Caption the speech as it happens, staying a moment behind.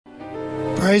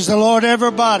Praise the Lord,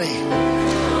 everybody.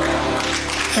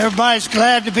 Everybody's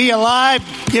glad to be alive.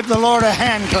 Give the Lord a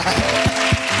hand clap.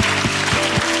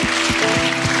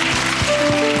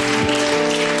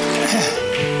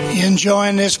 You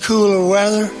enjoying this cooler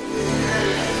weather?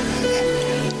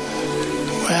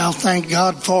 Well, thank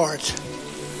God for it.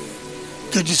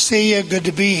 Good to see you. Good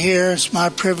to be here. It's my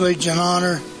privilege and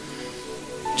honor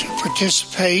to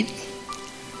participate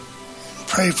and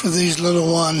pray for these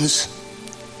little ones.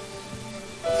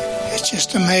 It's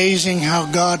just amazing how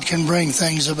God can bring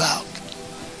things about.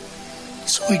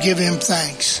 So we give Him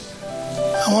thanks.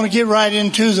 I want to get right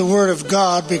into the Word of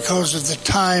God because of the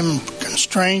time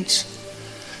constraints.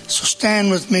 So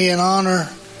stand with me in honor,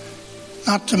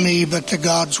 not to me, but to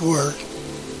God's Word.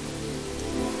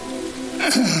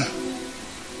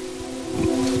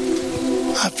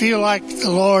 I feel like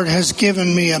the Lord has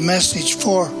given me a message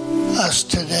for us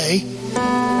today.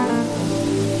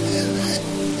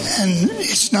 And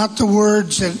it's not the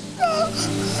words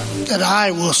that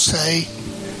I will say.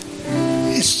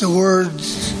 It's the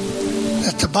words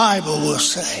that the Bible will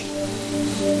say.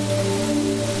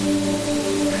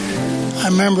 I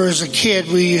remember as a kid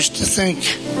we used to think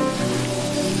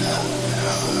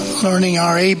learning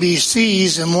our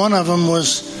ABCs, and one of them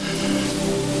was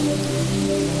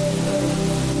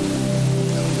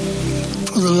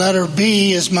for the letter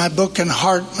B is my book and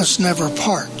heart must never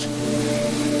part.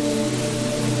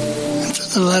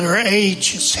 The letter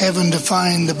H, it's heaven to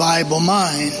find the Bible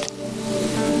mind.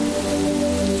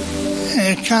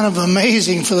 And it's kind of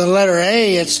amazing for the letter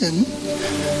A, it's in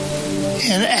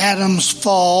Adam's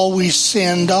fall we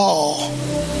sinned all.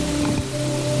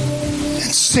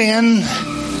 And sin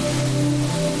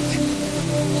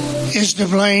is to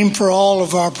blame for all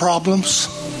of our problems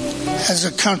as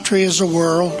a country, as a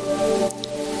world.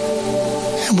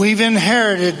 And we've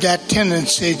inherited that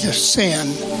tendency to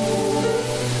sin.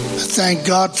 Thank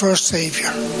God for a Savior.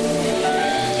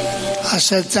 I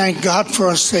said, thank God for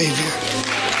a Savior.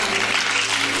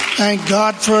 Thank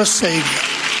God for a Savior.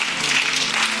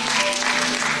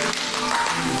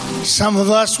 Some of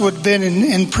us would have been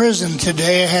in prison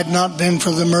today had not been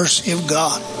for the mercy of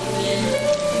God.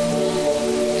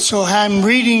 So I'm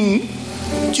reading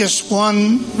just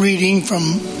one reading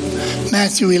from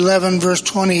Matthew 11, verse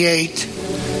 28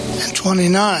 and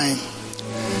 29.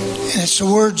 And it's the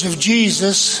words of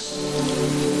Jesus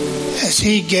as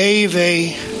He gave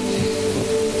a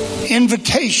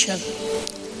invitation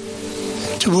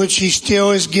to which He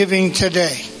still is giving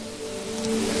today.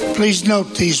 Please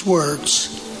note these words.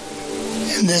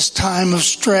 In this time of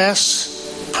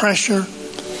stress, pressure,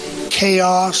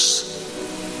 chaos,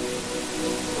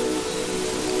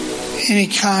 any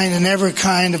kind and every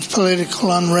kind of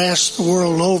political unrest the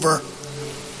world over.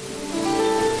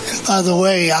 And by the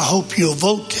way, I hope you'll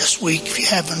vote this week if you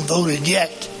haven't voted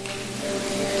yet.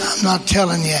 I'm not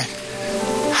telling you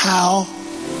how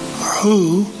or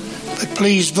who, but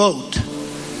please vote.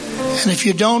 And if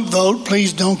you don't vote,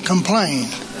 please don't complain.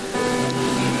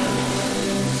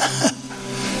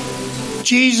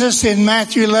 Jesus in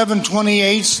Matthew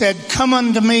 11:28 said, "Come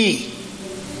unto me,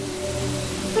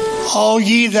 all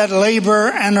ye that labor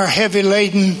and are heavy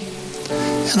laden,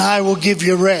 and I will give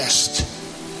you rest."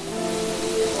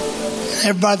 And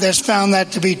everybody that's found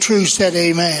that to be true said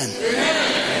amen.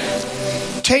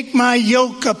 Take my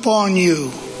yoke upon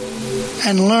you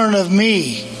and learn of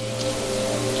me,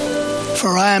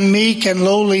 for I am meek and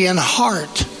lowly in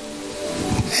heart,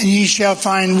 and ye shall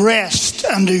find rest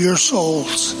unto your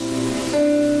souls.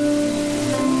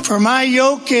 For my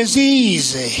yoke is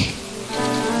easy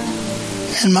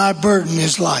and my burden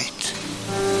is light.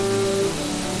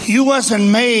 You wasn't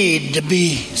made to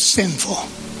be sinful.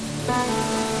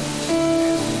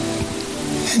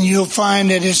 And you'll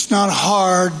find that it's not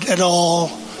hard at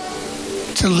all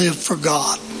to live for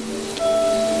God.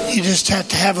 You just have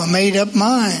to have a made-up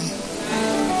mind.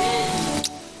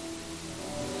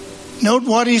 Note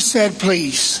what He said,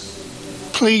 please.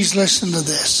 Please listen to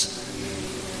this.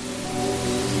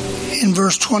 In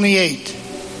verse 28,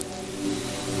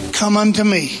 come unto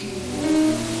me.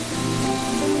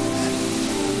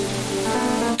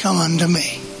 Come unto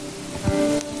me.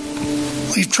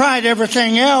 We've tried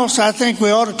everything else. I think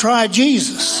we ought to try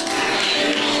Jesus.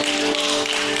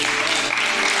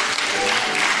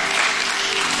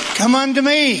 Come unto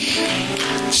me.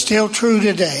 Still true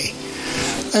today.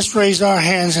 Let's raise our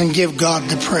hands and give God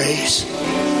the praise.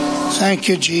 Thank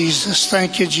you, Jesus.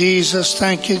 Thank you, Jesus.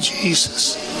 Thank you,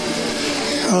 Jesus.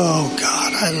 Oh,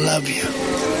 God, I love you.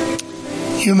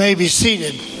 You may be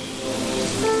seated.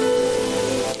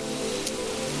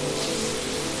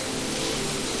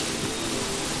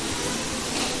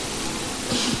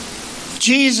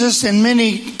 Jesus in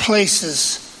many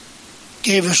places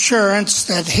gave assurance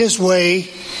that his way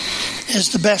is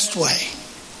the best way,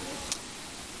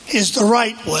 is the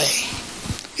right way,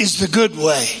 is the good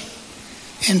way.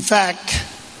 In fact,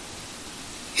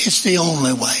 it's the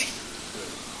only way.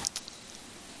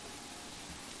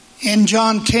 In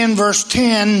John 10, verse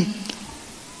 10,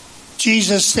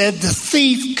 Jesus said, "The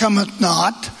thief cometh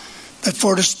not, but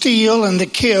for to steal and to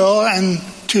kill and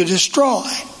to destroy.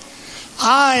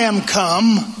 I am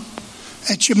come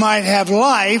that you might have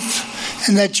life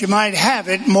and that you might have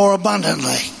it more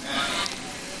abundantly."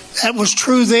 That was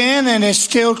true then and it's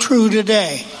still true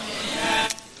today.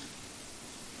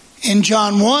 In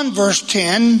John 1, verse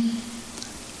 10,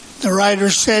 the writer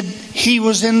said, "He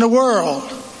was in the world,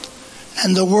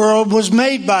 and the world was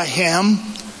made by him,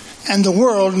 and the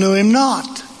world knew him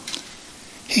not.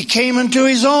 He came unto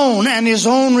his own, and his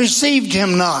own received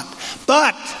him not.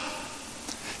 But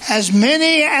as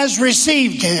many as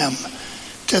received him,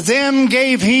 to them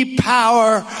gave he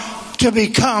power to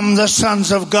become the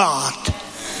sons of God,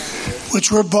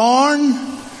 which were born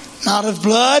not of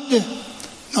blood,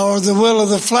 nor of the will of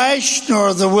the flesh, nor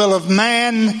of the will of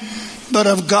man, but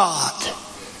of God."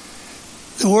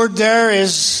 The word there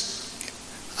is,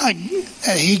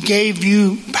 he gave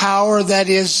you power, that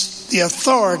is the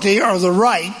authority or the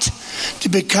right to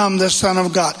become the Son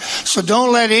of God. So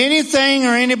don't let anything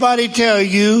or anybody tell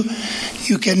you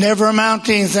you can never amount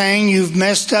to anything, you've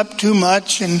messed up too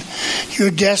much, and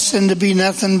you're destined to be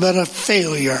nothing but a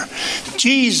failure.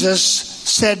 Jesus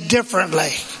said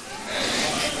differently.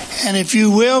 And if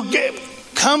you will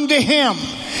come to him,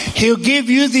 he'll give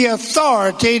you the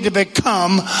authority to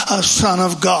become a son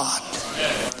of God.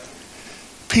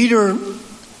 Peter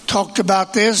talked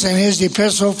about this in his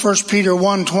epistle, 1 Peter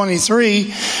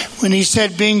 1:23, when he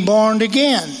said, "Being born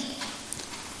again,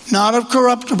 not of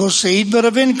corruptible seed, but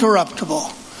of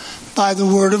incorruptible, by the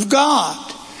word of God,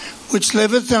 which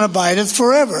liveth and abideth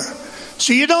forever."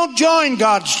 So you don't join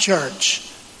God's church.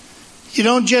 You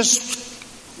don't just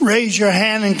raise your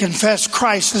hand and confess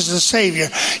Christ as the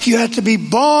Savior. You have to be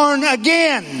born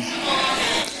again.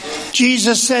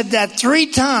 Jesus said that 3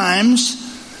 times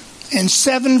in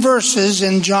 7 verses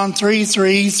in John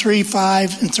 3:3,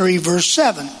 3:5, and 3 verse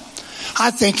 7.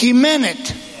 I think he meant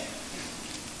it.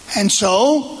 And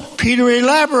so Peter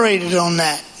elaborated on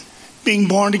that. Being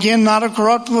born again, not of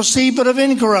corruptible seed, but of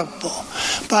incorruptible,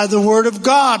 by the word of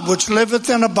God, which liveth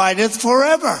and abideth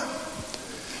forever.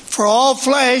 For all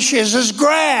flesh is as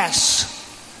grass.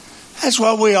 That's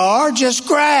what we are, just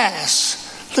grass.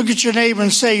 Look at your neighbor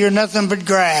and say, "You're nothing but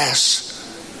grass."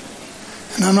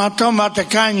 And I'm not talking about the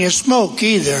kind you smoke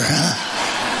either.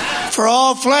 For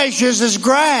all flesh is as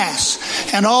grass,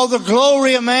 and all the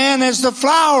glory of man is the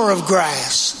flower of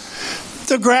grass.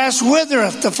 The grass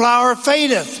withereth, the flower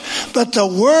fadeth, but the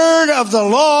word of the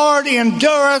Lord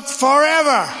endureth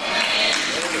forever.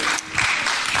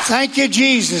 Thank you,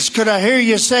 Jesus. Could I hear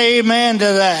you say amen to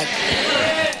that?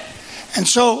 And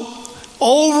so,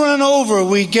 over and over,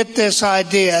 we get this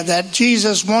idea that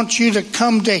Jesus wants you to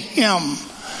come to him.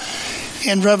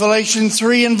 In Revelation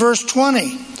 3 and verse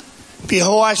 20,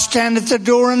 "Behold, I stand at the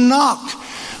door and knock."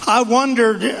 I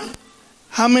wondered,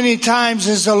 how many times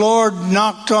has the Lord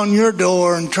knocked on your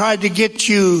door and tried to get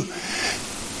you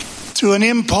through an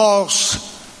impulse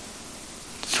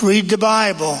to read the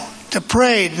Bible, to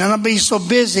pray, and not be so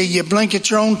busy you blink at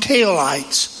your own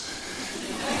taillights.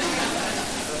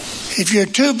 If you're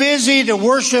too busy to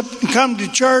worship and come to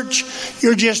church,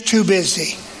 you're just too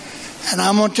busy. And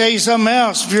I'm going to tell you something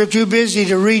else. If you're too busy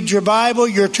to read your Bible,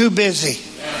 you're too busy.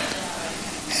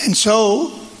 And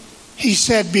so he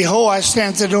said, "Behold, I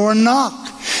stand at the door and knock.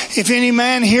 If any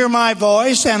man hear my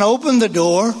voice and open the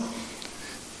door,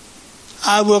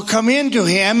 I will come into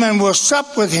him and will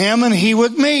sup with him and he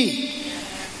with me."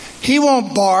 He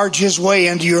won't barge his way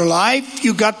into your life.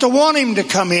 You got to want him to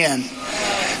come in.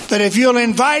 But if you'll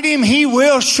invite him, he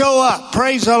will show up.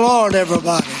 Praise the Lord,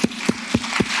 everybody.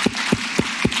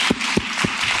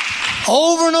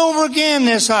 Over and over again,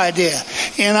 this idea.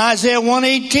 In Isaiah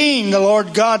 1:18, the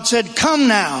Lord God said, "Come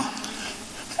now,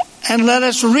 and let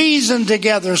us reason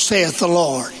together, saith the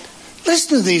Lord."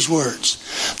 Listen to these words.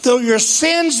 "Though your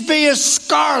sins be as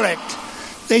scarlet,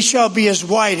 they shall be as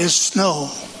white as snow.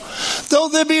 Though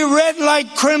they be red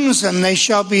like crimson, they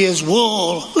shall be as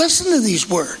wool." Listen to these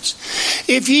words.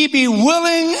 "If ye be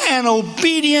willing and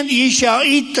obedient, ye shall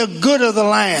eat the good of the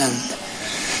land.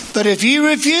 But if ye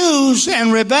refuse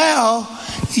and rebel,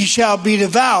 ye shall be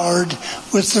devoured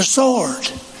with the sword."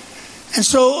 And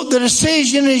so the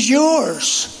decision is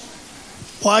yours.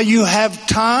 While you have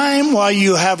time, while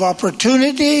you have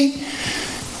opportunity,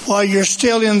 while you're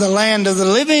still in the land of the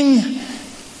living,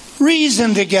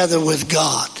 reason together with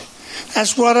God.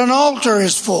 That's what an altar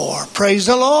is for. Praise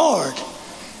the Lord.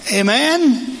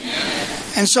 Amen?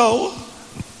 And so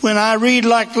when I read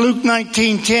like Luke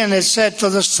 19:10, it said, for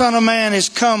the Son of Man is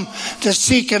come to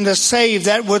seek and to save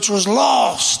that which was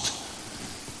lost.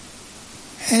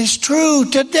 And it's true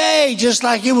today, just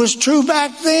like it was true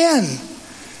back then.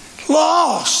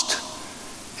 Lost.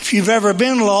 If you've ever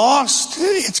been lost,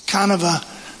 it's kind of a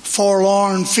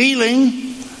forlorn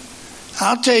feeling.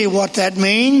 I'll tell you what that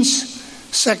means.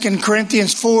 2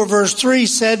 Corinthians 4 verse 3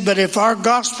 said, but if our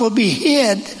gospel be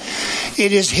hid,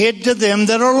 it is hid to them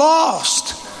that are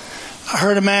lost. I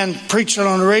heard a man preaching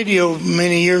on the radio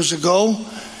many years ago,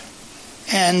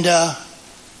 and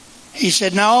he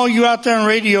said, now all you out there in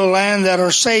radio land that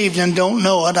are saved and don't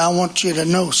know it, I want you to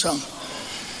know something.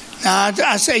 Now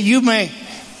I say you may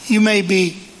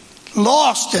be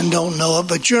lost and don't know it,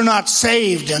 but you're not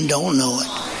saved and don't know it.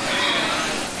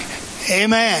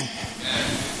 Amen.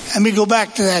 Let me go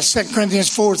back to that 2 Corinthians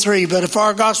 4:3. But if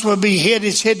our gospel be hid,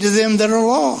 it's hid to them that are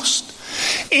lost.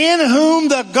 In whom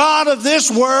the God of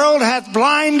this world hath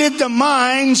blinded the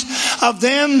minds of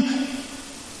them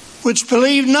which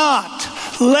believe not,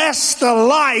 lest the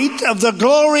light of the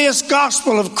glorious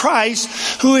gospel of Christ,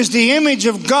 who is the image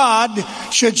of God,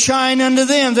 should shine unto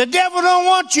them. The devil don't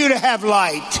want you to have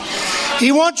light.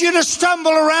 He wants you to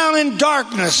stumble around in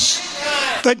darkness.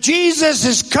 But Jesus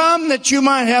has come that you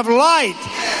might have light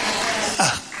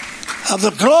of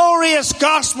the glorious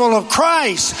gospel of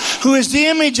Christ, who is the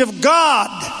image of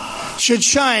God, should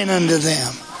shine unto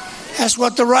them. That's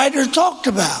what the writer talked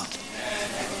about.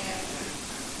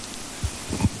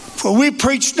 For we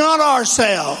preach not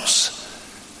ourselves.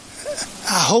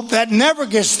 I hope that never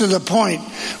gets to the point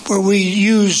where we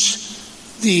use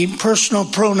the personal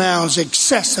pronouns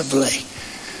excessively.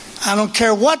 I don't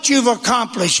care what you've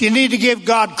accomplished, you need to give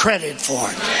God credit for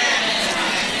it.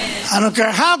 I don't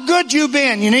care how good you've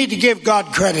been, you need to give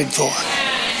God credit for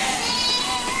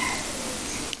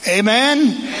it.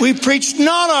 Amen? We preach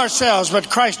not ourselves, but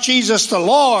Christ Jesus the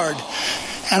Lord,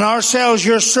 and ourselves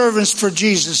your servants for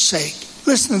Jesus' sake.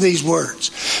 Listen to these words.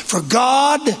 For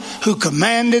God, who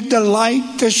commanded the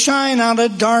light to shine out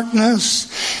of darkness,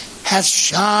 hath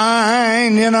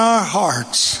shined in our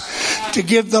hearts to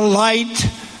give the light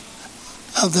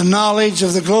of the knowledge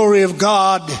of the glory of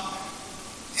God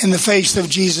in the face of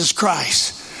Jesus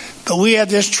Christ. But we have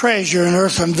this treasure in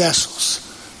earthen vessels.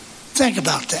 Think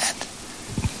about that.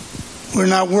 We're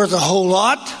not worth a whole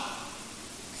lot.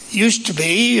 Used to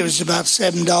be. It was about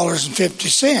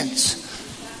 $7.50.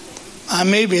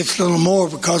 Maybe it's a little more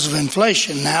because of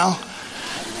inflation now.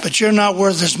 But you're not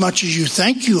worth as much as you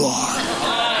think you are.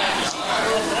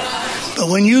 But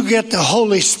when you get the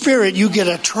Holy Spirit, you get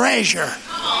a treasure.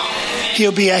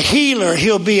 He'll be a healer.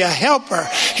 He'll be a helper.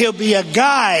 He'll be a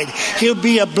guide. He'll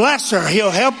be a blesser.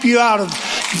 He'll help you out of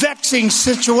vexing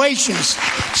situations.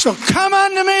 So come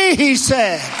unto me, he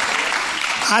said.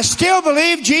 I still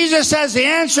believe Jesus has the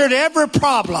answer to every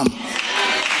problem.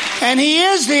 And he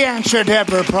is the answer to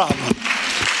every problem.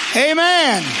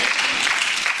 Amen.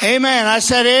 Amen. I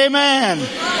said amen.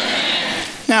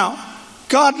 Now,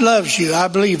 God loves you. I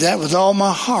believe that with all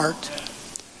my heart.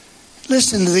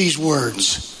 Listen to these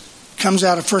words. Comes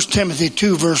out of 1 Timothy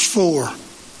 2 verse 4.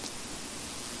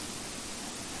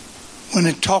 When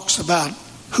it talks about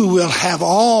who will have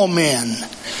all men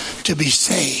to be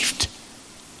saved.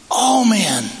 All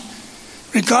men.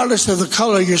 Regardless of the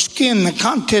color of your skin, the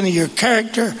content of your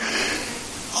character,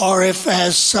 or if,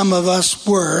 as some of us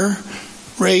were,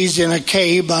 raised in a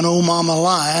cave by an old mama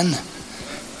lion,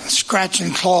 scratch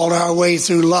and clawed our way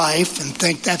through life and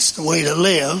think that's the way to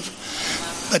live.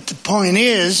 But the point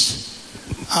is,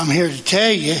 I'm here to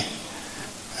tell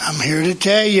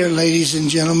you, ladies and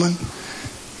gentlemen,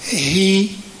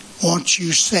 he wants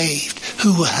you saved,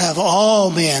 who will have all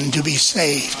men to be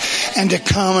saved and to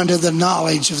come into the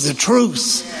knowledge of the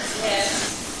truth.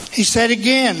 He said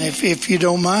again, if you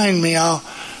don't mind me, I'll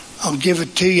give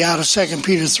it to you out of 2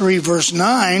 Peter 3 verse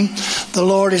 9. The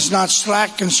Lord is not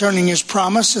slack concerning his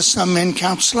promise, as some men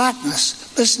count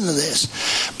slackness. Listen to this.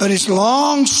 But is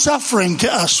long suffering to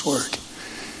usward.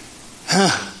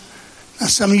 Now,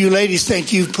 some of you ladies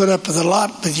think you've put up with a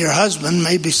lot with your husband.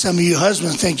 Maybe some of you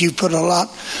husbands think you put up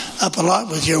a lot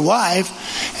with your wife.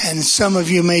 And some of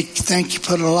you may think you've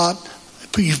put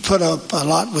up a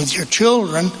lot with your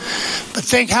children. But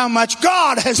think how much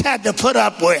God has had to put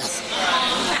up with.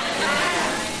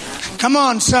 Come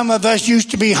on, some of us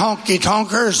used to be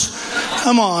honky-tonkers.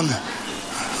 Come on.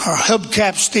 Or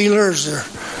hubcap stealers, or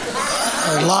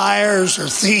liars, or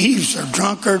thieves, or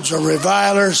drunkards, or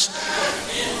revilers.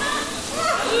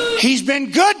 He's been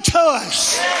good to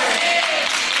us.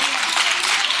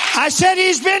 I said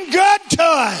he's been good to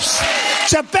us.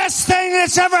 It's the best thing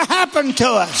that's ever happened to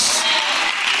us.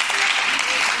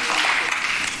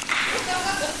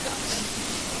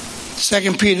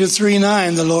 Second Peter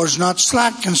 3:9, the Lord's not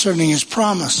slack concerning his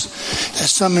promise,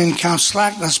 as some men count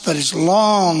slackness, but is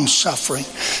long suffering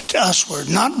to usward,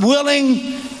 not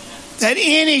willing that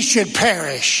any should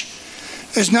perish.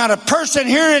 There's not a person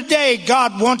here today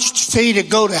God wants to see to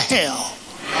go to hell.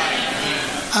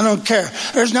 I don't care.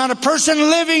 There's not a person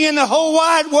living in the whole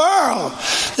wide world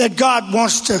that God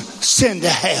wants to send to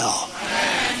hell.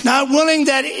 Not willing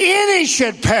that any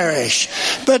should perish,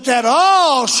 but that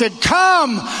all should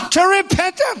come to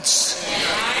repentance.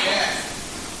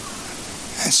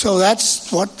 And so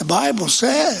that's what the Bible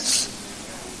says.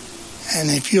 And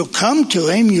if you'll come to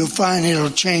him, you'll find it'll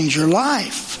change your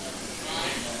life.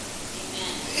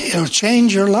 It'll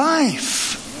change your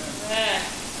life.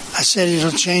 I said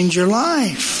it'll change your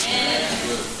life.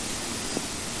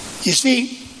 You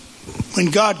see,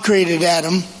 when God created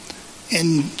Adam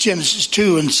in Genesis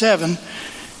 2:7,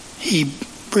 he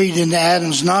breathed into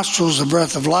Adam's nostrils the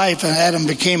breath of life, and Adam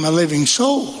became a living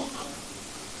soul.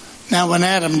 Now, when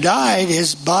Adam died,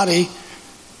 his body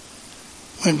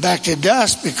went back to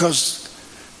dust, because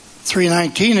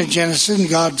 3:19 of Genesis,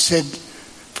 God said,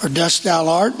 "For dust thou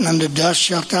art, and unto dust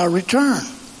shalt thou return."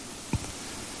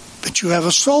 But you have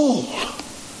a soul.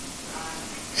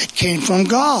 It came from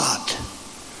God.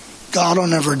 God will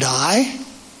never die.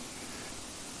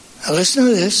 Now listen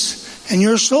to this. And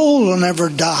your soul will never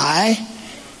die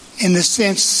in the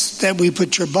sense that we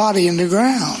put your body in the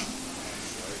ground.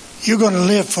 You're going to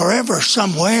live forever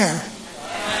somewhere.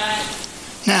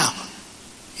 Now,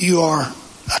 you are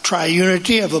a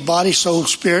triunity of a body, soul,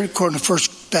 spirit, according to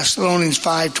 1 Thessalonians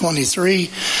 5:23.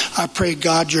 I pray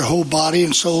God your whole body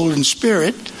and soul and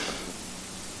spirit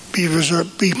be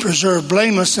preserved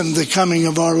blameless in the coming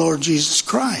of our Lord Jesus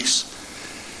Christ.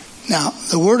 Now,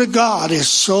 the Word of God is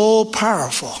so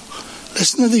powerful.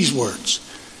 Listen to these words.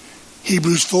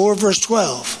 Hebrews 4 verse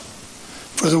 12.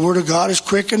 For the Word of God is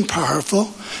quick and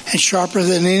powerful and sharper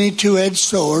than any two-edged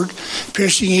sword,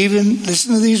 piercing even,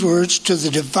 listen to these words, to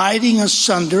the dividing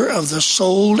asunder of the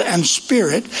soul and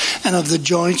spirit and of the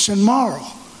joints and marrow.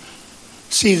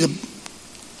 See,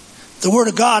 the Word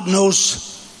of God knows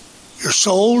your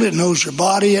soul, it knows your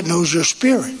body, it knows your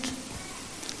spirit.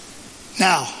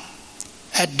 Now,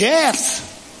 at death,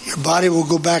 your body will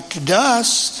go back to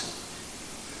dust,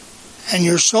 and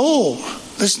your soul,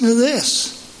 listen to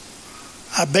this.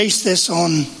 I base this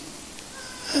on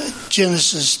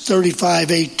Genesis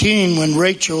 35:18, when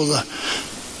Rachel, the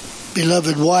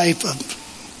beloved wife of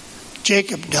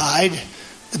Jacob, died.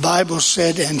 The Bible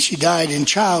said, and she died in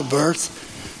childbirth,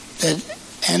 that,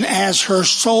 and as her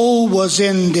soul was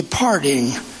in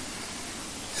departing,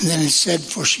 and then it said,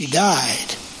 for she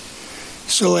died.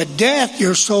 So at death,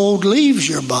 your soul leaves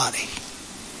your body.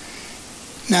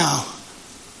 Now,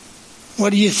 what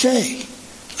do you say?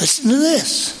 Listen to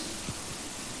this.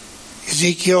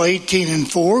 Ezekiel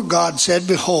 18:4, God said,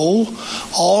 behold,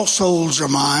 all souls are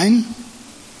mine.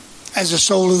 As the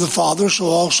soul of the Father, so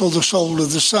also the soul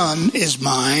of the Son is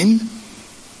mine.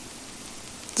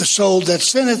 The soul that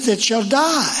sinneth, it shall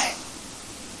die.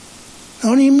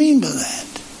 What do you mean by that?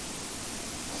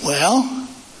 Well,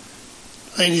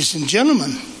 ladies and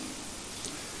gentlemen,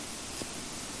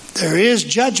 there is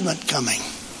judgment coming.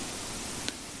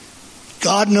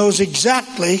 God knows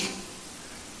exactly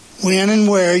when and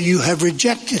where you have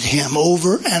rejected him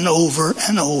over and over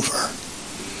and over.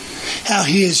 How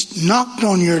he has knocked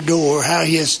on your door, how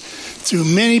he has, through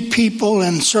many people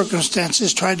and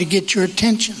circumstances, tried to get your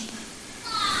attention.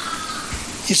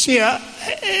 You see,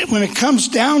 when it comes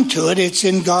down to it, it's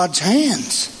in God's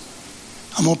hands.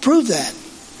 I'm going to prove that.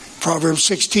 Proverbs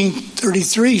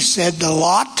 16:33 said, the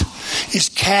lot is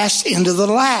cast into the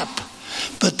lap,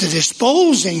 but the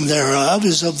disposing thereof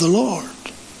is of the Lord.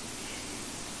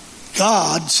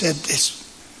 God said,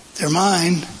 they're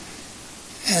mine,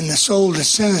 and the soul that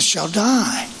sinneth shall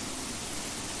die.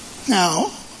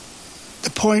 Now, the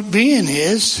point being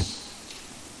is,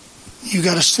 you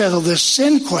got to settle this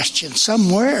sin question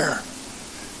somewhere,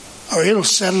 or it'll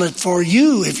settle it for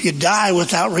you if you die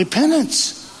without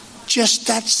repentance. Just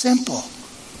that simple.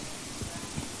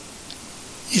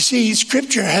 You see,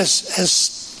 Scripture has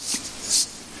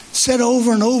said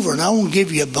over and over, and I won't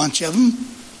give you a bunch of them,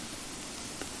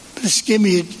 but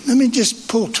let me just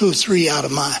pull 2 or 3 out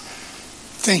of my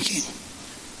thinking.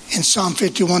 In Psalm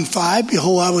 51:5,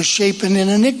 behold, I was shapen in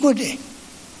iniquity,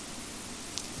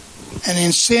 and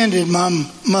in sin did my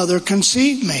mother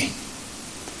conceive me.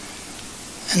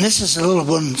 And this is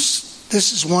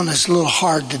one that's a little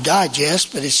hard to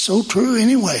digest, but it's so true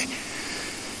anyway.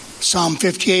 Psalm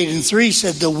 58:3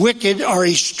 said, the wicked are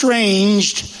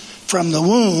estranged from the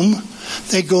womb.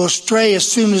 They go astray as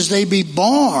soon as they be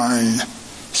born,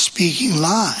 speaking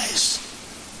lies.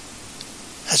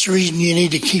 That's the reason you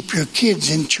need to keep your kids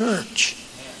in church.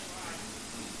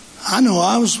 I know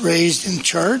I was raised in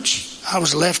church. I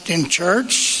was left in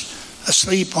church,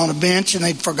 asleep on a bench, and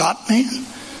they'd forgot me.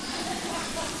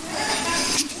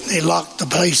 They locked the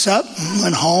place up and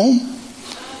went home.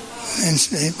 And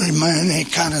they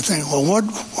kind of think, well, what?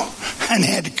 And they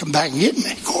had to come back and get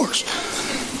me, of course.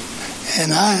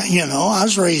 And I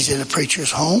was raised in a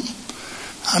preacher's home.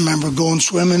 I remember going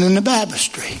swimming in the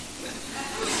baptistry.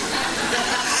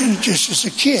 And just as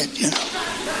a kid,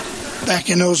 Back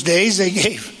in those days, they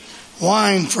gave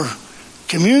wine for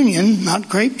communion, not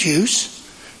grape juice.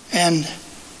 And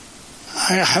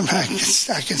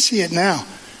I can see it now.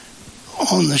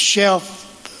 On the shelf,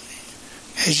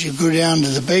 as you go down to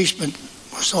the basement,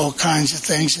 was all kinds of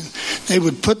things. And they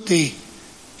would put the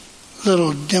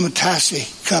little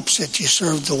Demetasi cups that you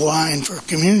served the wine for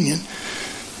communion.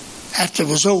 After it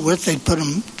was over with, they'd put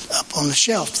them up on the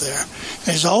shelf there.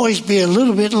 There's always be a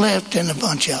little bit left in a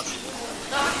bunch of them.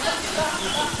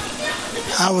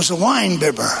 I was a wine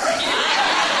bibber.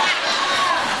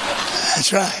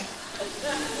 That's right.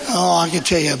 Oh, I could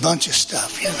tell you a bunch of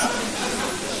stuff,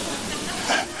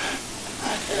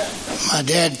 My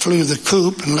dad flew the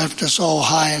coop and left us all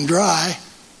high and dry.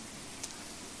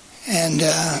 And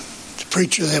the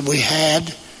preacher that we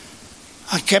had,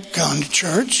 I kept going to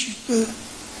church.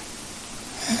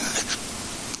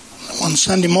 One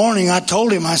Sunday morning, I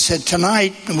told him, I said,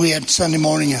 tonight, we had Sunday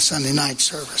morning and Sunday night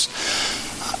service.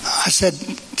 I said,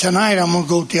 tonight I'm going to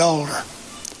go to the altar.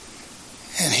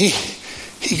 And he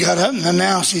got up and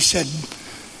announced, he said,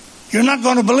 you're not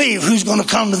going to believe who's going to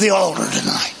come to the altar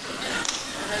tonight.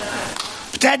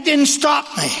 But that didn't stop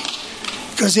me.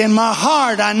 Because in my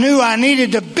heart, I knew I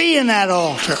needed to be in that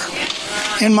altar.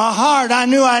 In my heart, I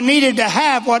knew I needed to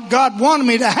have what God wanted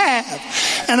me to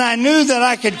have. And I knew that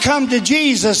I could come to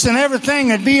Jesus and everything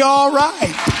would be all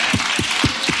right.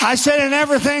 I said, and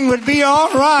everything would be all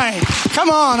right.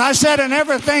 Come on, I said, and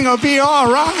everything will be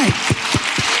all right.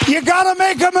 You got to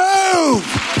make a move.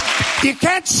 You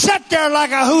can't sit there like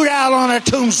a hoot owl on a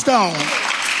tombstone.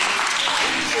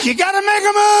 You got to make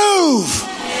a move.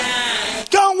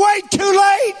 Don't wait too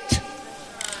late.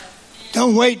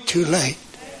 Don't wait too late.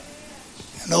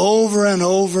 And over and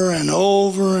over and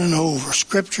over and over,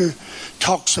 Scripture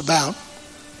talks about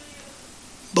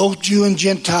both Jew and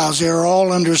Gentiles, they are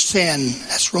all under sin.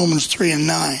 That's Romans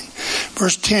 3:9.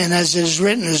 Verse 10, as it is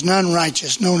written, there's none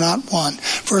righteous, no, not one.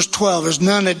 Verse 12, there's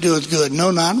none that doeth good, no,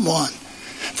 not one.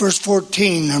 Verse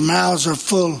 14, their mouths are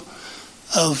full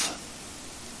of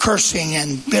cursing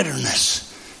and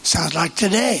bitterness. Sounds like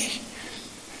today.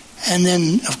 And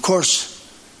then, of course,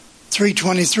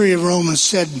 3:23 of Romans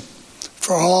said,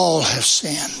 for all have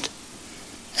sinned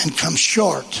and come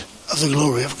short of the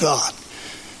glory of God.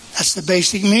 That's the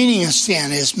basic meaning of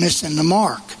sin, is missing the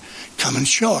mark, coming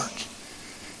short.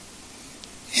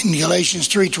 In Galatians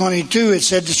 3:22, it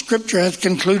said the Scripture hath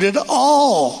concluded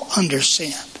all under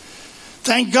sin.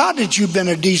 Thank God that you've been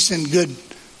a decent, good,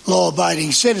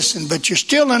 law-abiding citizen, but you're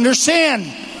still under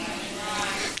sin.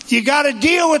 You got to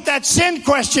deal with that sin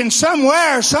question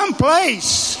somewhere,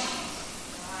 someplace.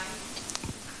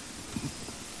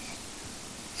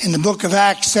 In the book of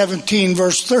Acts 17,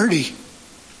 verse 30,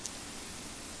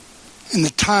 in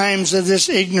the times of this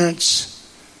ignorance,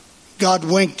 God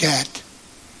winked at.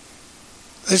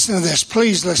 Listen to this.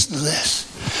 Please listen to this.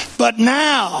 But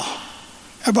now,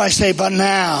 everybody say, but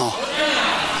now,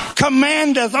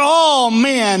 commandeth all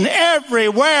men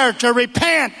everywhere to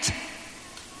repent.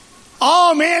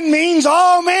 All men means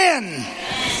all men.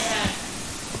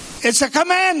 It's a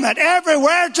commandment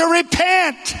everywhere to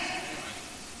repent.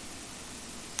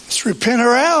 It's repent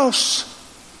or else.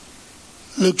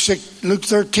 Luke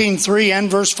 13:3 and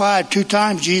verse 5, 2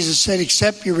 times Jesus said,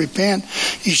 except you repent,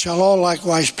 ye shall all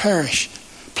likewise perish.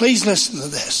 Please listen to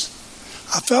this.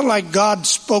 I felt like God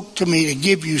spoke to me to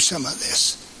give you some of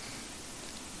this.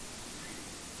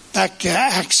 Back to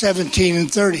Acts 17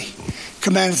 and 30.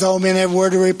 Commandeth all men everywhere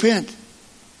to repent.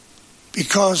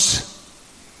 Because,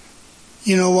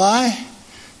 you know why?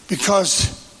 Because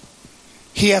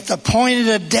he hath appointed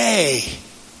a day.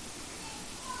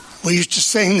 We used to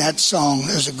sing that song.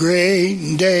 There's a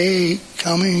great day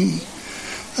coming.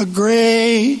 A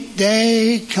great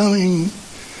day coming.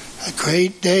 A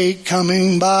great day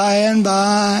coming by and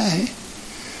by.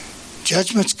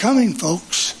 Judgment's coming,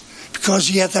 folks. because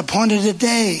he hath appointed a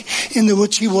day in the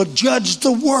which he will judge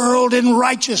the world in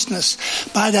righteousness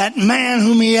by that man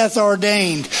whom he hath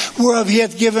ordained, whereof he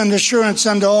hath given assurance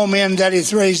unto all men that he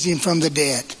hath raised him from the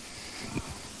dead.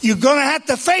 You're going to have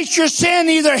to face your sin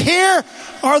either here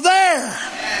or there.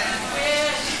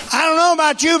 I don't know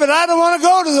about you, but I don't want to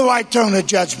go to the white throne of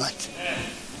judgment.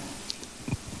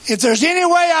 If there's any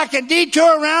way I can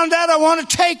detour around that, I want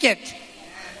to take it.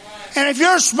 And if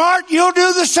you're smart, you'll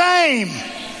do the same.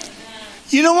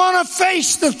 You don't want to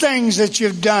face the things that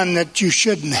you've done that you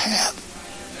shouldn't have.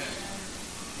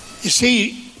 You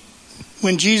see,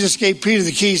 when Jesus gave Peter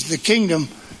the keys to the kingdom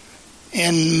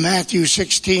in Matthew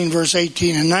 16, verse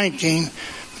 18 and 19,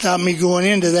 without me going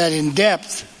into that in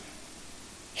depth,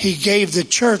 he gave the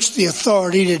church the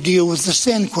authority to deal with the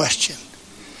sin question.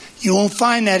 You won't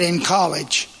find that in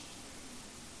college.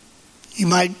 You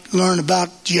might learn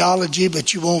about geology,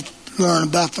 but you won't learn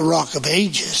about the Rock of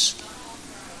Ages.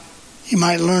 You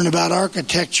might learn about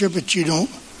architecture, but you don't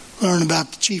learn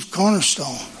about the chief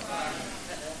cornerstone.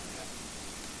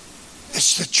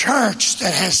 It's the church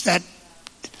that has that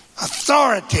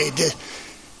authority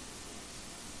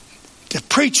to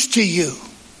preach to you.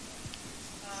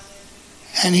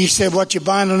 And he said, what you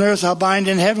bind on earth, I'll bind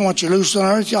in heaven. What you loose on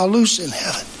earth, I'll loose in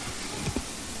heaven.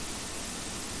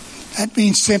 That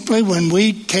means simply when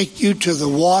we take you to the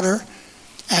water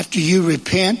after you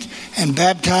repent and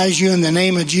baptize you in the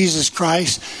name of Jesus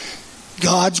Christ,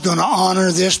 God's going to honor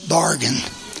this bargain.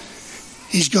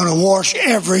 He's going to wash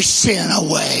every sin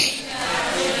away.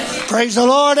 Praise the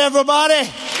Lord, everybody.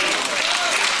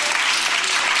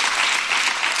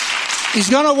 He's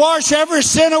going to wash every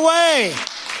sin away.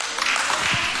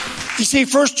 You see,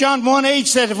 1 John 1:8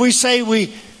 said, if we say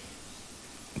we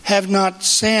have not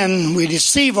sinned, we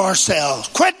deceive ourselves.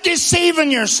 Quit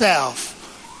deceiving yourself.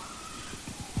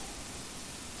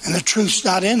 And the truth's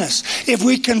not in us. If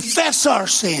we confess our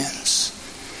sins,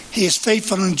 he is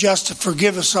faithful and just to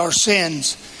forgive us our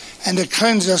sins and to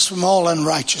cleanse us from all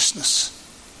unrighteousness.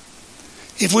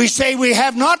 If we say we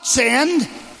have not sinned,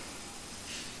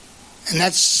 and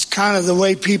that's kind of the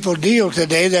way people deal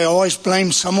today, they always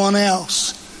blame someone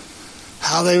else.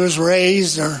 How they was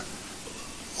raised or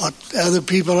what other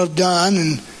people have done,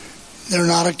 and they're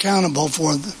not accountable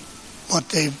for what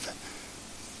they've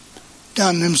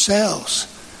done themselves.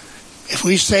 If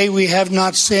we say we have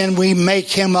not sinned, we make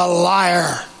him a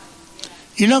liar.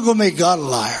 You're not going to make God a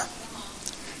liar.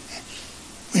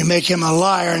 We make him a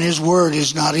liar, and his word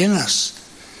is not in us.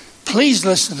 Please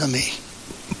listen to me.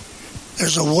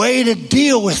 There's a way to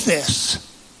deal with this.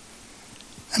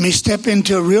 Let me step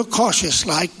into a real cautious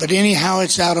like, but anyhow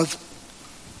it's out of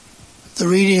the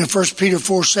reading of 1 Peter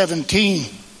 4:17.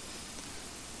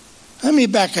 Let me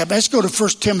back up. Let's go to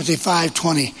 1 Timothy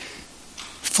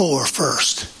 5:24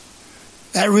 first.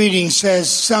 That reading says,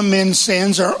 some men's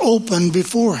sins are open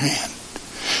beforehand,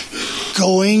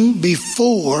 going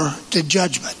before the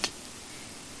judgment.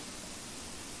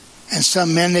 And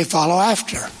some men they follow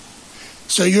after.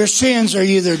 So your sins are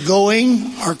either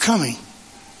going or coming.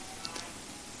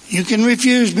 You can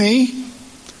refuse me.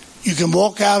 You can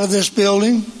walk out of this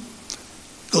building.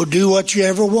 Go do what you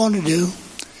ever want to do.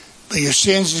 But your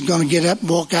sins is going to get up and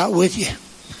walk out with you.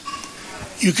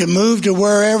 You can move to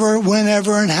wherever,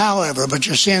 whenever, and however. But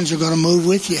your sins are going to move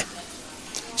with you.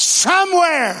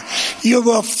 Somewhere you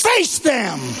will face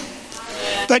them.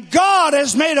 But God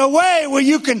has made a way where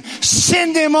you can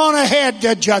send him on ahead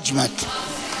to judgment.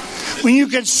 When you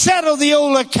can settle the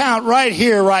old account right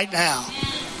here, right now.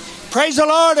 Praise the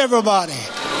Lord, everybody.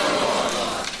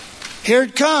 Here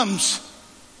it comes.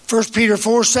 1 Peter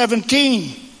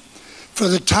 4:17. For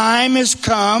the time is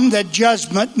come that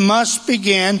judgment must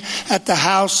begin at the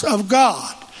house of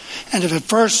God. And if it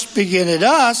first begin at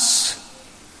us,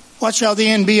 what shall the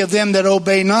end be of them that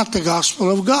obey not the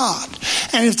gospel of God?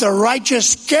 And if the righteous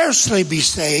scarcely be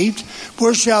saved,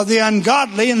 where shall the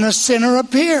ungodly and the sinner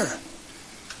appear?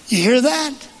 You hear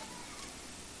that?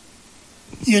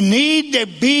 You need to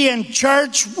be in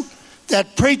church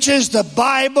that preaches the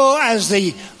Bible as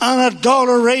the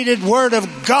unadulterated Word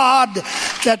of God,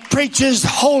 that preaches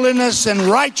holiness and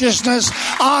righteousness,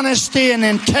 honesty and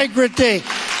integrity,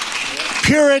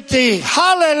 purity.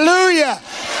 Hallelujah!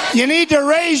 You need to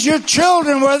raise your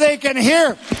children where they can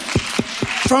hear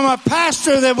from a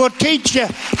pastor that will teach you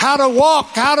how to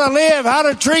walk, how to live, how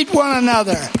to treat one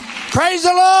another. Praise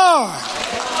the Lord!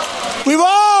 We've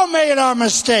all made our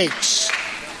mistakes.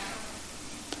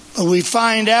 But we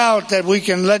find out that we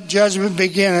can let judgment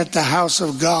begin at the house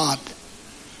of God.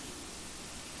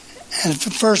 And if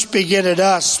it first begin at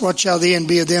us, what shall the end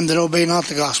be of them that obey not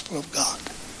the gospel of God?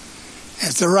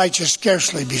 If the righteous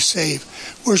scarcely be saved,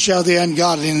 where shall the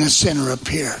ungodly and the sinner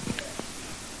appear?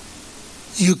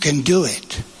 You can do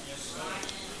it.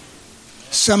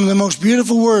 Some of the most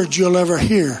beautiful words you'll ever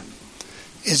hear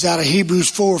is out of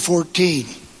Hebrews 4:14.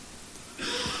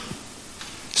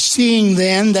 Seeing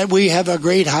then that we have a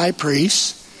great high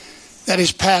priest that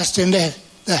is passed into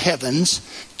the heavens,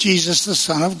 Jesus the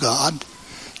Son of God,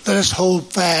 let us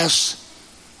hold fast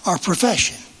our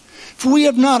profession. For we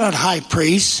have not a high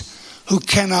priest who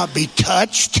cannot be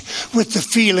touched with the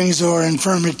feelings or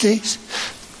infirmities,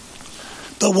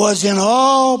 but was in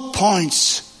all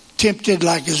points tempted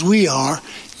like as we are,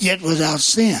 yet without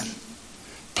sin.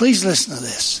 Please listen to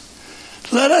this.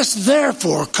 Let us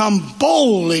therefore come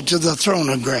boldly to the throne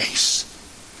of grace,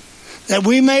 that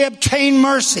we may obtain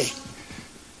mercy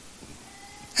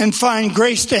and find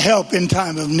grace to help in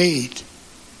time of need.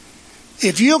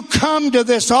 If you come to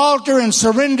this altar and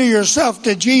surrender yourself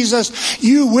to Jesus,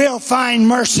 you will find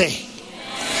mercy.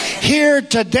 Here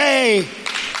today,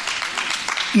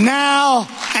 now,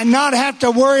 and not have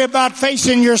to worry about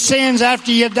facing your sins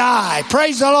after you die.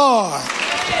 Praise the Lord.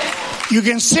 You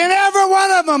can send every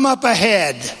one of them up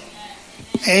ahead.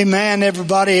 Amen,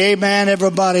 everybody. Amen,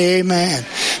 everybody. Amen.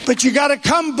 But you got to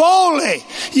come boldly.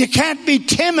 You can't be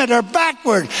timid or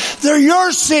backward. They're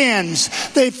your sins.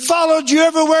 They followed you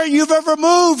everywhere you've ever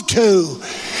moved to.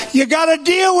 You got to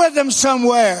deal with them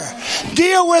somewhere.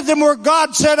 Deal with them where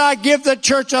God said, I give the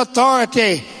church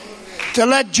authority to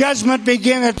let judgment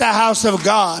begin at the house of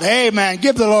God. Amen.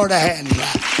 Give the Lord a hand.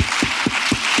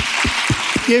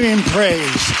 Give him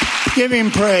praise. Give him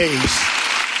praise.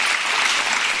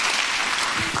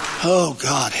 Oh,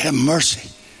 God, have mercy.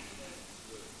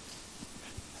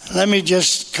 Let me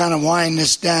just kind of wind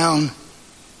this down.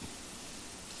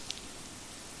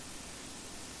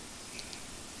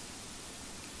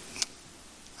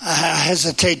 I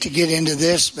hesitate to get into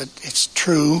this, but it's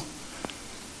true.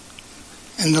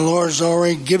 And the Lord's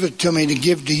already given it to me to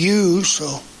give to you,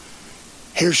 so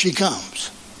here she comes.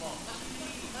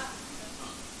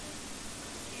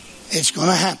 It's going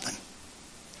to happen.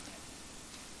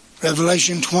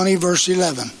 Revelation 20, verse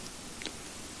 11.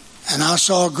 And I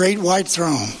saw a great white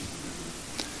throne,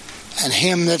 and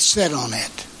him that sat on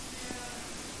it,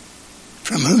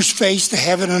 from whose face the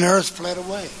heaven and earth fled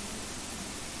away.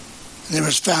 And there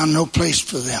was found no place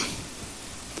for them.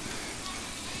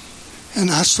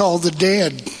 And I saw the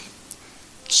dead,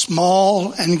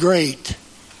 small and great,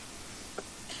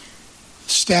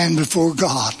 stand before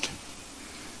God.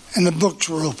 And the books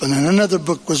were open, and another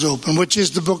book was open, which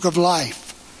is the book of life.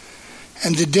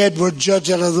 And the dead were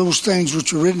judged out of those things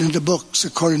which were written in the books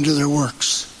according to their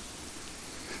works.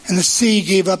 And the sea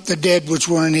gave up the dead which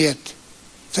were in it.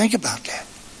 Think about that.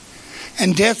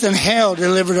 And death and hell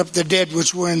delivered up the dead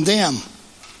which were in them.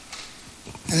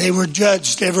 And they were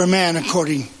judged, every man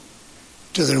according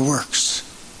to their works.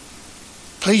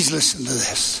 Please listen to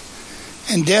this.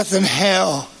 And death and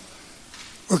hell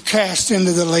were cast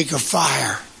into the lake of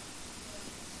fire.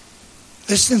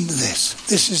 Listen to this.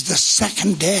 This is the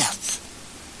second death.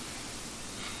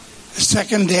 The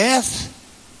second death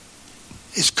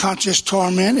is conscious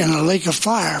torment in a lake of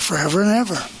fire forever and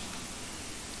ever.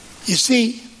 You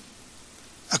see,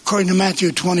 according to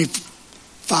Matthew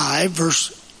 25, verse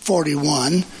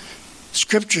 41,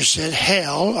 Scripture said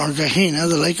hell, or Gehenna,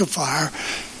 the lake of fire,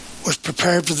 was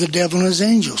prepared for the devil and his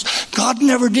angels. God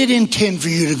never did intend for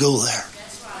you to go there.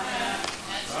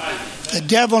 The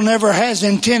devil never has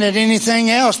intended anything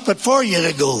else but for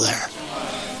you to go there.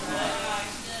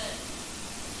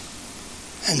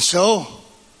 And so,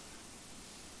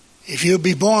 if you'll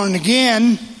be born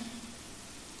again,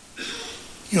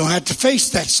 you don't have to face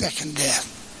that second death.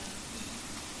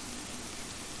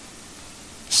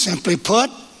 Simply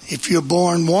put, if you're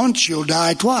born once, you'll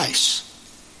die twice.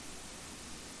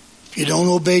 If you don't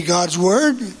obey God's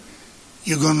word,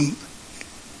 you're going to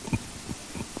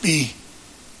be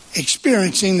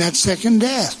experiencing that second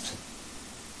death.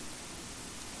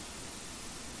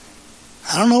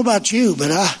 I don't know about you, but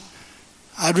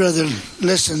I'd rather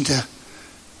listen to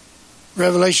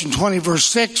Revelation 20 verse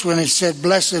 6 when it said,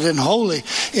 blessed and holy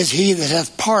is he that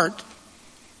hath part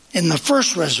in the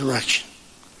first resurrection.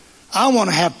 I want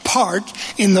to have part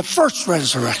in the first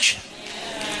resurrection.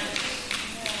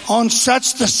 On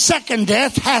such the second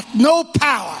death hath no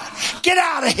power. Get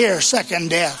out of here, second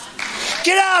death.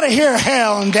 Get out of here,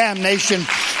 hell and damnation.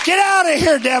 Get out of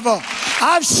here, devil.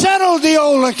 I've settled the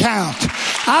old account.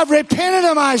 I've repented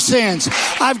of my sins.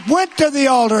 I've went to the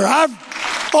altar.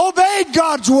 I've obeyed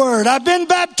God's word. I've been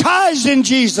baptized in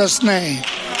Jesus' name.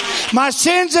 My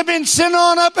sins have been sent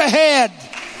on up ahead.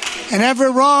 And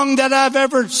every wrong that I've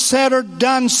ever said or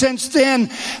done since then,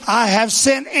 I have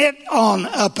sent it on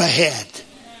up ahead.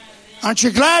 Aren't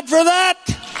you glad for that?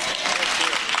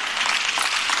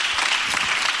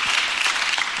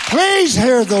 Please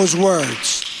hear those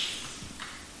words.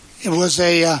 It was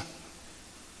a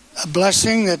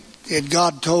blessing that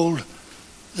God told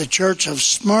the church of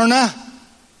Smyrna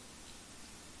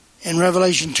in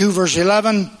Revelation 2 verse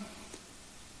 11.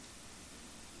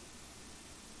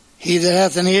 He that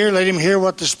hath an ear, let him hear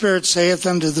what the Spirit saith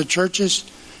unto the churches.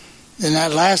 Then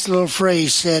that last little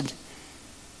phrase said,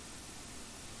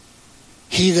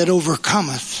 he that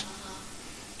overcometh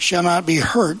shall not be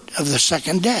hurt of the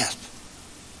second death.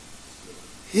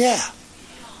 Yeah.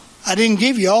 I didn't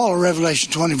give you all of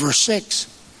Revelation 20 verse 6.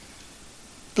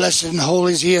 Blessed and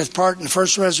holy is he that hath part in the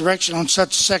first resurrection. On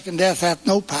such second death hath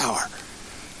no power.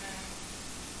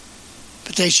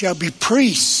 But they shall be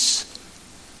priests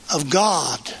of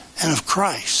God and of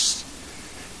Christ,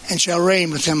 and shall reign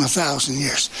with him 1,000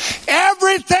 years.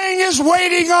 Everything is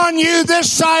waiting on you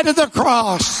this side of the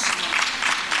cross.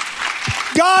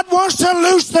 God wants to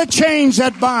loose the chains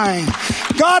that bind.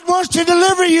 God wants to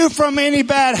deliver you from any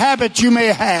bad habit you may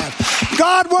have.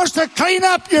 God wants to clean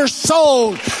up your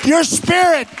soul, your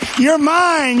spirit, your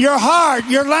mind, your heart,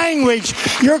 your language,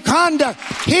 your conduct.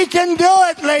 He can do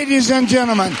it, ladies and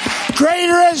gentlemen.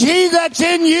 Greater is he that's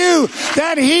in you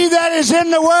than he that is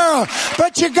in the world.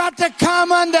 But you got to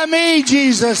come unto me,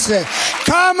 Jesus said.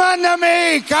 Come unto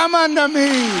me, come unto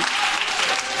me.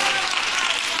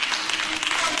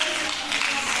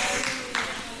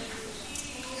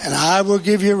 And I will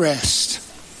give you rest.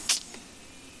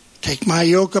 Take my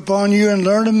yoke upon you and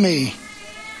learn of me.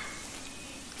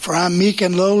 For I am meek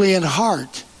and lowly in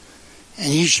heart,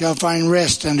 and ye shall find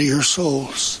rest unto your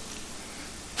souls.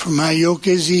 For my yoke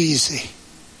is easy.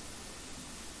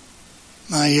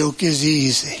 My yoke is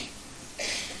easy,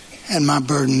 and my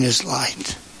burden is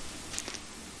light.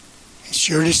 It's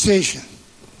your decision,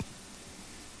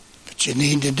 but you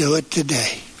need to do it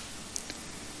today.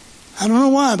 I don't know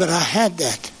why, but I had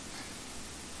that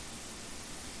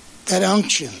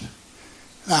unction.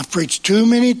 I've preached too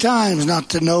many times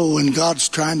not to know when God's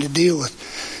trying to deal with.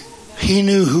 He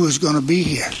knew who was going to be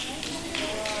here.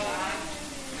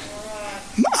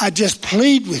 I just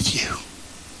plead with you.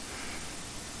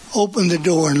 Open the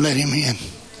door and let him in.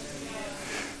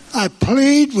 I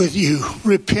plead with you.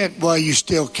 Repent while you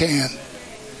still can.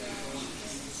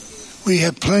 We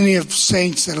have plenty of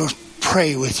saints that will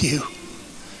pray with you.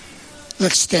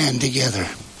 Let's stand together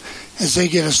as they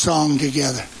get a song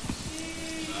together.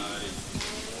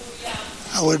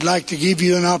 I would like to give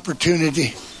you an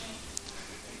opportunity.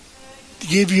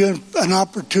 If you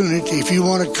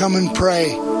want to come and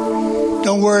pray.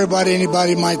 Don't worry about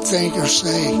anybody might think or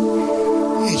say.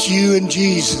 It's you and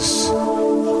Jesus. I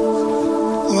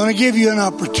want to give you an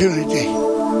opportunity.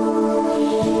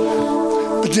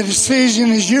 But the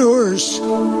decision is yours.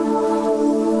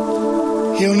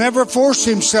 He'll never force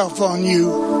himself on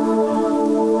you.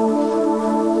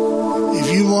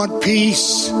 If you want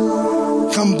peace,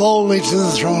 come boldly to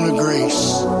the throne of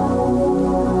grace,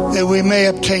 that we may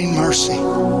obtain mercy.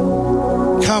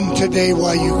 Come today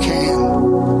while you can.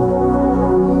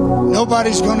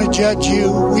 Nobody's going to judge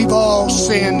you. We've all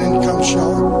sinned and come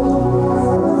short.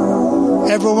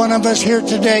 Every one of us here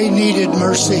today needed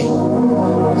mercy,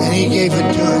 and he gave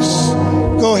it to us.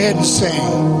 Go ahead and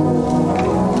sing.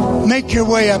 Make your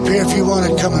way up here if you want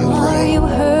to come and pray. Are you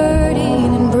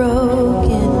hurting and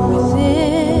broken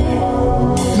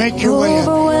within? Make your way up.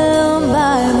 Overwhelmed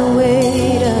by the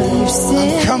weight of your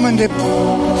sin. I'm coming to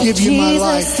give you my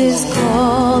life. Jesus is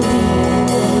calling.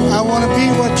 I want to be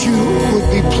what you would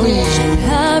be pleased with.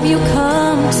 Have you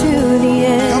come to the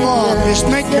end? Come on, just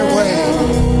make your way.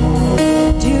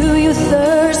 Do you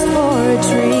thirst for a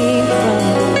drink from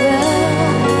the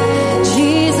well?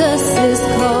 Jesus is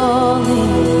calling.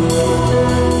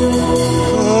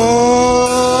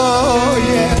 Oh,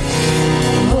 yes.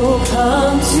 Oh,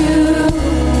 come to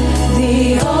the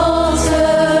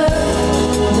altar,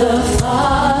 the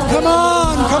Father. Come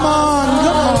on, come on,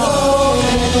 come on.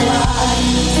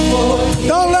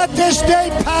 Don't let this day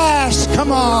pass.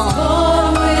 Come on.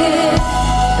 Born with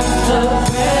the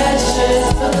precious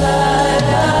blood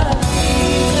of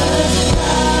Jesus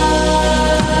Christ.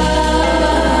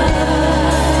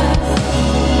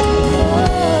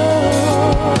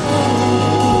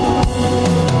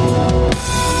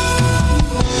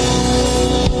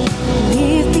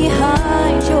 Leave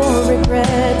behind your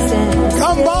regrets and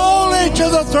Come boldly to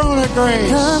the throne of grace.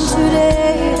 come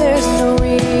today, there's no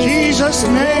reason. In Jesus'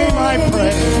 name I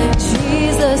pray.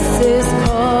 Jesus is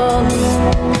calling.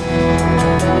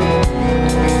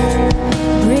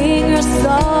 Bring your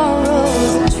sorrow.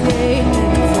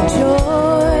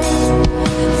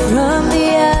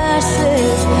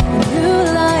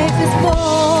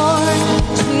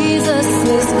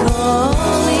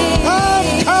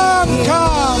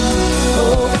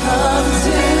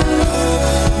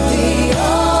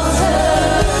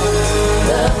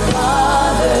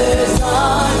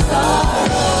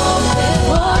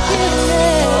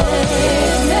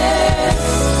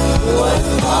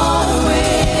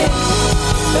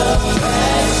 Oh,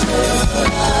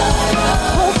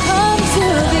 come to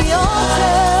the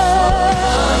altar.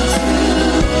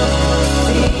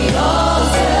 The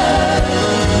altar.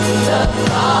 The